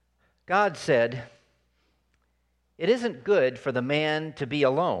God said, "It isn't good for the man to be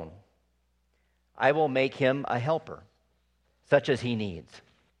alone. I will make him a helper, such as he needs."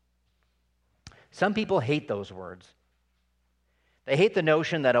 Some people hate those words. They hate the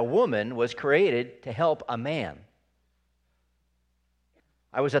notion that a woman was created to help a man.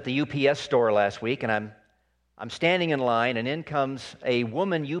 I was at the UPS store last week, and I'm standing in line, and in comes a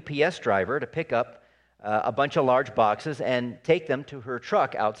woman UPS driver to pick up a bunch of large boxes and take them to her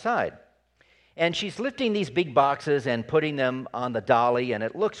truck outside. And she's lifting these big boxes and putting them on the dolly, and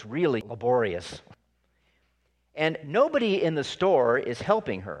it looks really laborious. And nobody in the store is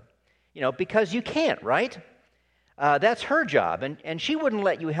helping her, because you can't, right? That's her job, and she wouldn't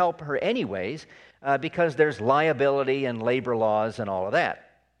let you help her anyways because there's liability and labor laws and all of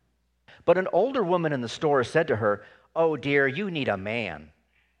that. But an older woman in the store said to her, "Oh dear, you need a man."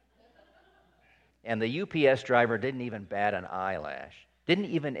 And the UPS driver didn't even bat an eyelash, didn't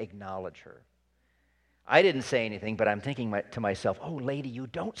even acknowledge her. I didn't say anything, but I'm thinking to myself, "Oh lady, you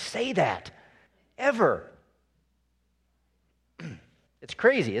don't say that, ever." It's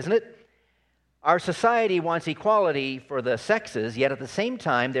crazy, isn't it? Our society wants equality for the sexes, yet at the same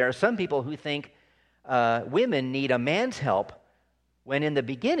time, there are some people who think women need a man's help, when in the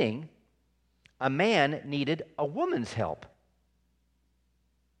beginning, a man needed a woman's help.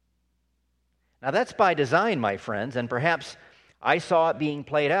 Now that's by design, my friends, and perhaps I saw it being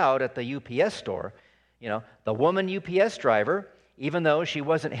played out at the UPS store. The woman UPS driver, even though she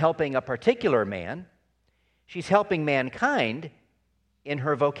wasn't helping a particular man, she's helping mankind in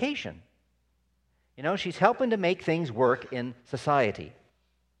her vocation. She's helping to make things work in society.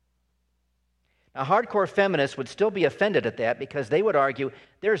 Now, hardcore feminists would still be offended at that because they would argue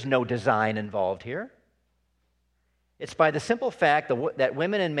there's no design involved here. It's by the simple fact that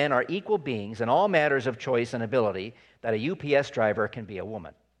women and men are equal beings in all matters of choice and ability that a UPS driver can be a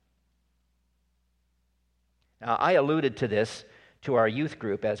woman. Now, I alluded to this to our youth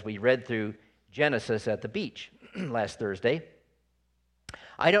group as we read through Genesis at the beach last Thursday.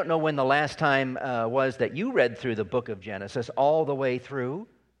 I don't know when the last time was that you read through the book of Genesis all the way through,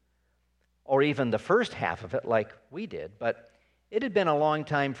 or even the first half of it like we did, but it had been a long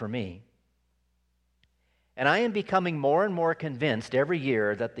time for me. And I am becoming more and more convinced every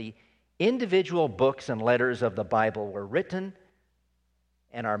year that the individual books and letters of the Bible were written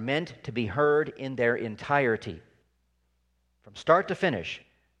and are meant to be heard in their entirety, from start to finish,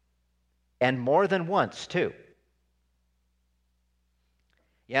 and more than once, too.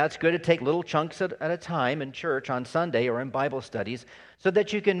 Yeah, it's good to take little chunks at a time in church on Sunday or in Bible studies so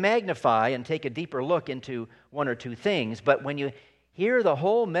that you can magnify and take a deeper look into one or two things. But when you hear the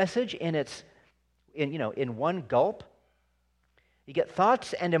whole message in one gulp, you get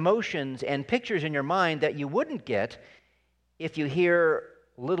thoughts and emotions and pictures in your mind that you wouldn't get if you hear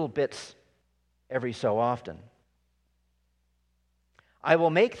little bits every so often. "I will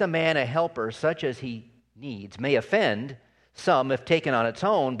make the man a helper such as he needs," may offend some if taken on its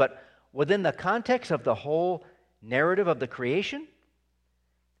own, but within the context of the whole narrative of the creation,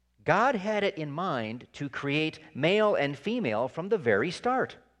 God had it in mind to create male and female from the very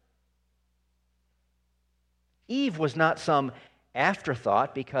start. Eve was not some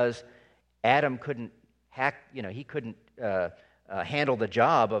afterthought because Adam couldn't handle the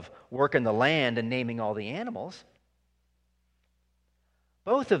job of working the land and naming all the animals.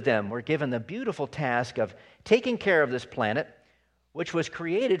 Both of them were given the beautiful task of taking care of this planet, which was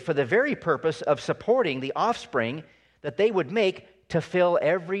created for the very purpose of supporting the offspring that they would make to fill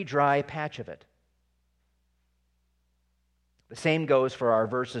every dry patch of it. The same goes for our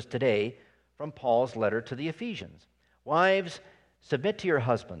verses today from Paul's letter to the Ephesians. "Wives, submit to your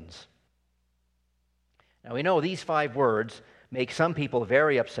husbands." Now we know these 5 words make some people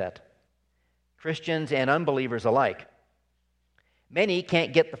very upset, Christians and unbelievers alike. Many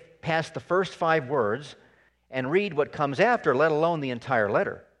can't get past the first 5 words and read what comes after, let alone the entire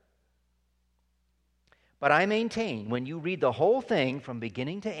letter. But I maintain when you read the whole thing from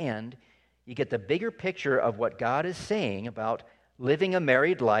beginning to end, you get the bigger picture of what God is saying about living a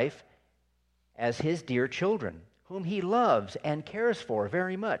married life as His dear children, whom He loves and cares for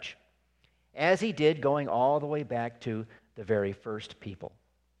very much, as He did going all the way back to the very first people.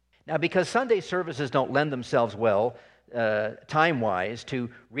 Now, because Sunday services don't lend themselves well time-wise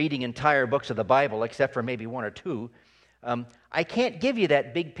to reading entire books of the Bible, except for maybe 1 or 2, I can't give you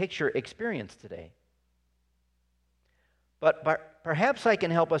that big picture experience today. But perhaps I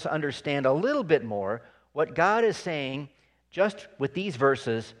can help us understand a little bit more what God is saying just with these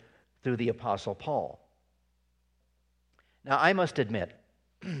verses through the Apostle Paul. Now, I must admit,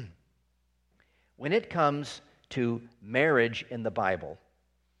 when it comes to marriage in the Bible,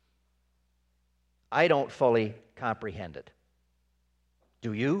 I don't fully comprehend it.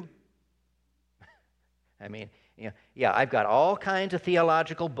 Do you? I mean, yeah, I've got all kinds of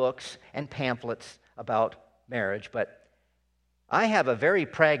theological books and pamphlets about marriage, but I have a very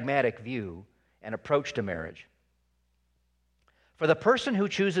pragmatic view and approach to marriage. For the person who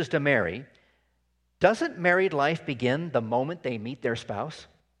chooses to marry, doesn't married life begin the moment they meet their spouse?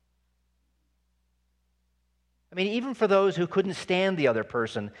 I mean, even for those who couldn't stand the other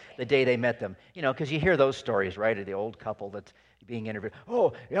person the day they met them, because you hear those stories, right, of the old couple that's being interviewed.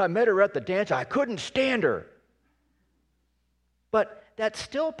 Oh, yeah, I met her at the dance. I couldn't stand her. But that's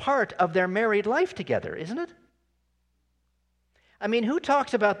still part of their married life together, isn't it? I mean, who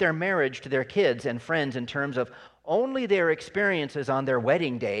talks about their marriage to their kids and friends in terms of only their experiences on their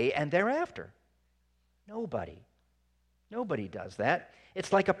wedding day and thereafter? Nobody. Nobody does that.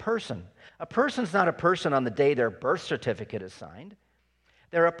 It's like a person. A person's not a person on the day their birth certificate is signed.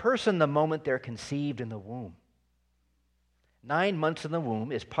 They're a person the moment they're conceived in the womb. 9 months in the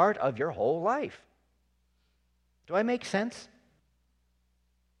womb is part of your whole life. Do I make sense?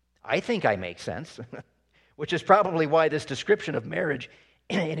 I think I make sense, which is probably why this description of marriage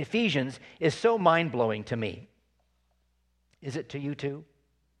in Ephesians is so mind-blowing to me. Is it to you too?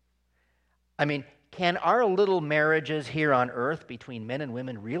 I mean, can our little marriages here on earth between men and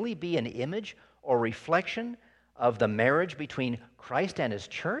women really be an image or reflection of the marriage between Christ and His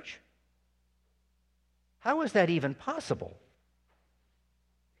church? How is that even possible?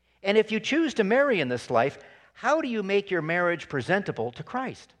 And if you choose to marry in this life, how do you make your marriage presentable to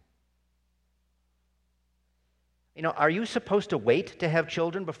Christ? Are you supposed to wait to have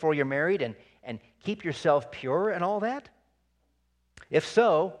children before you're married and keep yourself pure and all that? If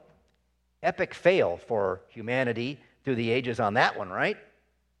so, epic fail for humanity through the ages on that one, right?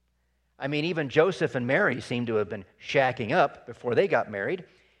 I mean, even Joseph and Mary seem to have been shacking up before they got married,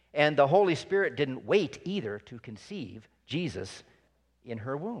 and the Holy Spirit didn't wait either to conceive Jesus in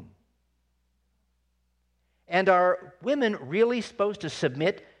her womb. And are women really supposed to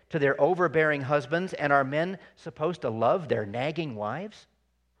submit to their overbearing husbands, and are men supposed to love their nagging wives?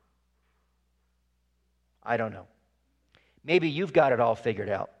 I don't know. Maybe you've got it all figured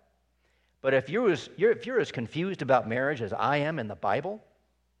out. But if you're as confused about marriage as I am in the Bible,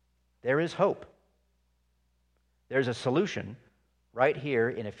 there is hope. There's a solution right here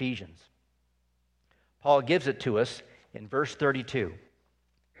in Ephesians. Paul gives it to us in verse 32.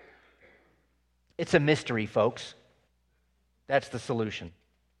 It's a mystery, folks. That's the solution.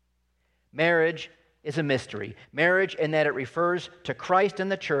 Marriage is a mystery. Marriage, in that it refers to Christ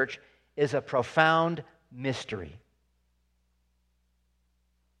and the church, is a profound mystery.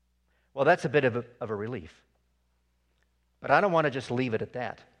 Well, that's a bit of a relief. But I don't want to just leave it at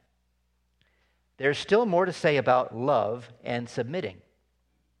that. There's still more to say about love and submitting.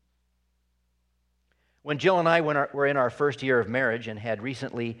 When Jill and I were in our first year of marriage and had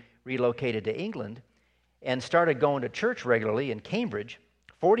recently relocated to England and started going to church regularly in Cambridge,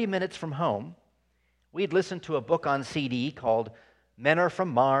 40 minutes from home, we'd listened to a book on CD called Men Are From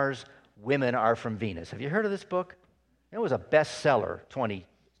Mars, Women Are From Venus. Have you heard of this book? It was a bestseller 20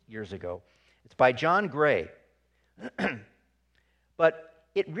 years ago. It's by John Gray. But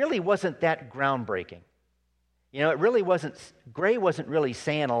it really wasn't that groundbreaking. Gray wasn't really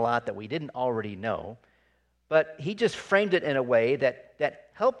saying a lot that we didn't already know, but he just framed it in a way that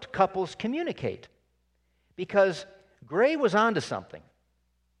helped couples communicate. Because Gray was onto something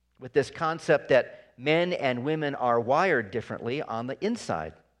with this concept that men and women are wired differently on the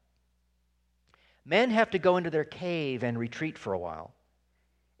inside. Men have to go into their cave and retreat for a while.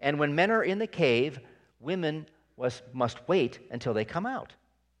 And when men are in the cave, women must wait until they come out.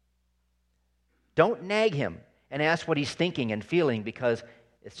 Don't nag him and ask what he's thinking and feeling, because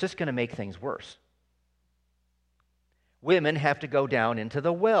it's just going to make things worse. Women have to go down into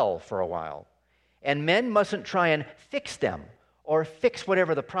the well for a while. And men mustn't try and fix them or fix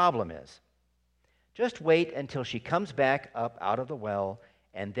whatever the problem is. Just wait until she comes back up out of the well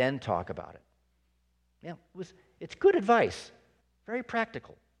and then talk about it. Yeah, it's good advice, very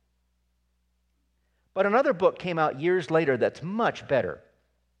practical. But another book came out years later that's much better.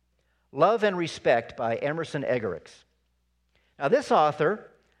 Love and Respect by Emerson Eggerichs. Now, this author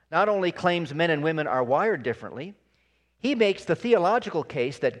not only claims men and women are wired differently, he makes the theological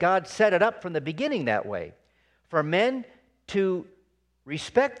case that God set it up from the beginning that way, for women to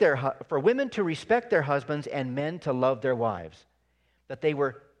respect their husbands and men to love their wives, that they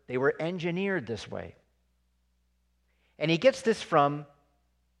were engineered this way. And he gets this from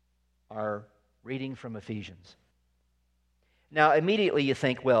our reading from Ephesians. Now, immediately you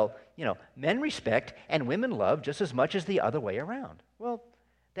think, well, men respect and women love just as much as the other way around. Well,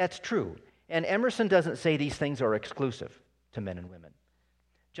 that's true. And Emerson doesn't say these things are exclusive to men and women,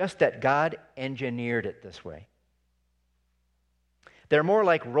 just that God engineered it this way. They're more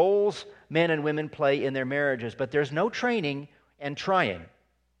like roles men and women play in their marriages, but there's no training and trying.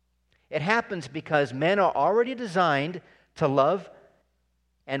 It happens because men are already designed to love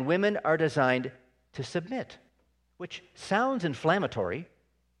and women are designed to submit, which sounds inflammatory,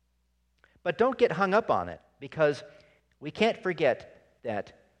 but don't get hung up on it because we can't forget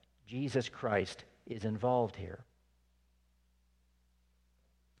that Jesus Christ is involved here.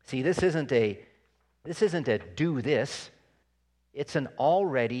 See, this isn't a do this. It's an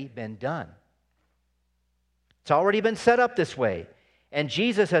already been done. It's already been set up this way. And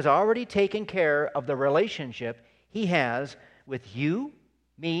Jesus has already taken care of the relationship he has with you,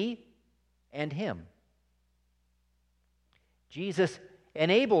 me, and him. Jesus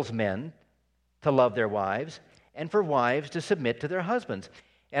enables men to love their wives and for wives to submit to their husbands.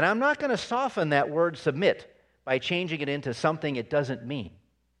 And I'm not going to soften that word submit by changing it into something it doesn't mean.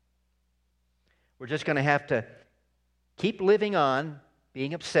 We're just going to have to keep living on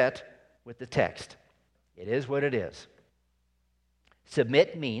being upset with the text. It is what it is.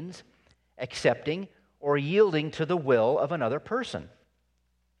 Submit means accepting or yielding to the will of another person.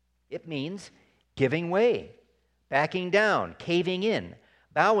 It means giving way, backing down, caving in,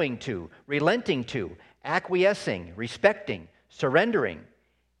 bowing to, relenting to, acquiescing, respecting, surrendering,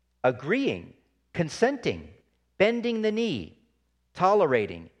 agreeing, consenting, bending the knee,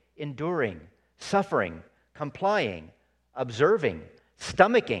 tolerating, enduring, suffering, complying, observing,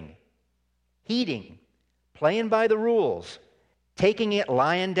 stomaching, heeding, playing by the rules, taking it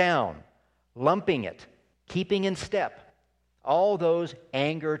lying down, lumping it, keeping in step, all those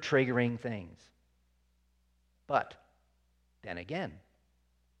anger-triggering things. But then again,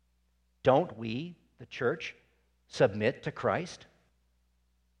 don't we, the church, submit to Christ?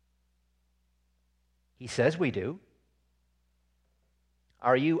 He says we do.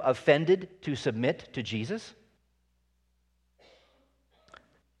 Are you offended to submit to Jesus?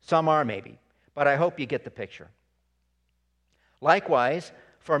 Some are maybe, but I hope you get the picture. Likewise,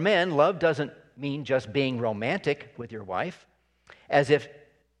 for men, love doesn't mean just being romantic with your wife, as if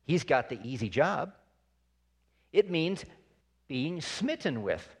he's got the easy job. It means being smitten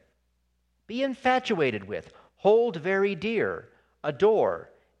with, be infatuated with, hold very dear,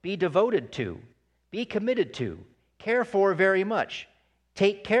 adore, be devoted to, be committed to, care for very much,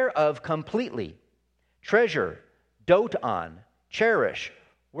 take care of completely, treasure, dote on, cherish,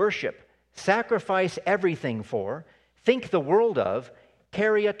 worship, sacrifice everything for, think the world of,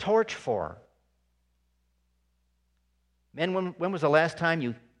 carry a torch for. Men, when was the last time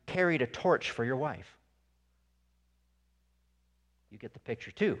you carried a torch for your wife? You get the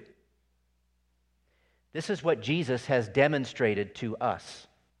picture too. This is what Jesus has demonstrated to us.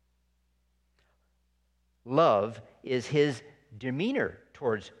 Love is his demeanor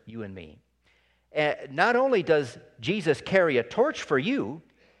towards you and me. Not only does Jesus carry a torch for you,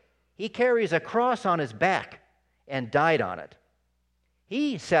 he carries a cross on his back and died on it.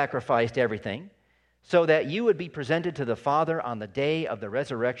 He sacrificed everything so that you would be presented to the Father on the day of the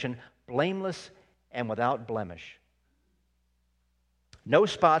resurrection, blameless and without blemish. No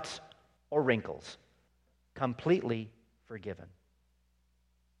spots or wrinkles, completely forgiven.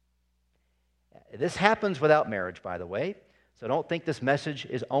 This happens without marriage, by the way, so don't think this message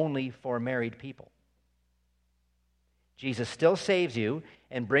is only for married people. Jesus still saves you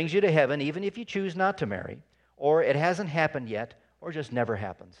and brings you to heaven even if you choose not to marry, or it hasn't happened yet, or just never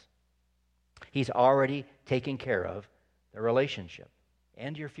happens. He's already taken care of the relationship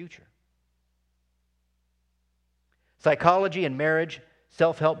and your future. Psychology and marriage,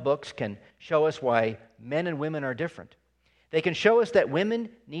 self-help books can show us why men and women are different. They can show us that women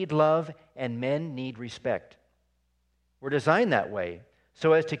need love and men need respect. We're designed that way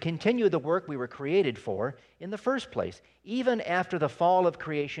so as to continue the work we were created for in the first place, even after the fall of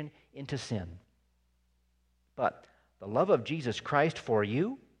creation into sin. But the love of Jesus Christ for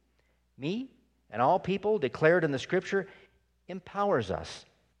you, me, and all people declared in the Scripture empowers us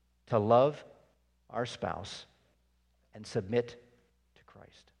to love our spouse and submit to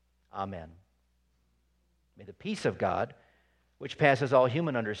Christ. Amen. May the peace of God, which passes all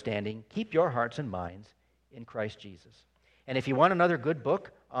human understanding, keep your hearts and minds in Christ Jesus. And if you want another good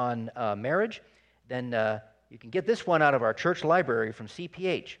book on marriage, then you can get this one out of our church library from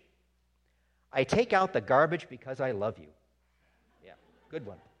CPH. I Take Out the Garbage Because I Love You. Yeah, good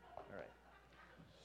one.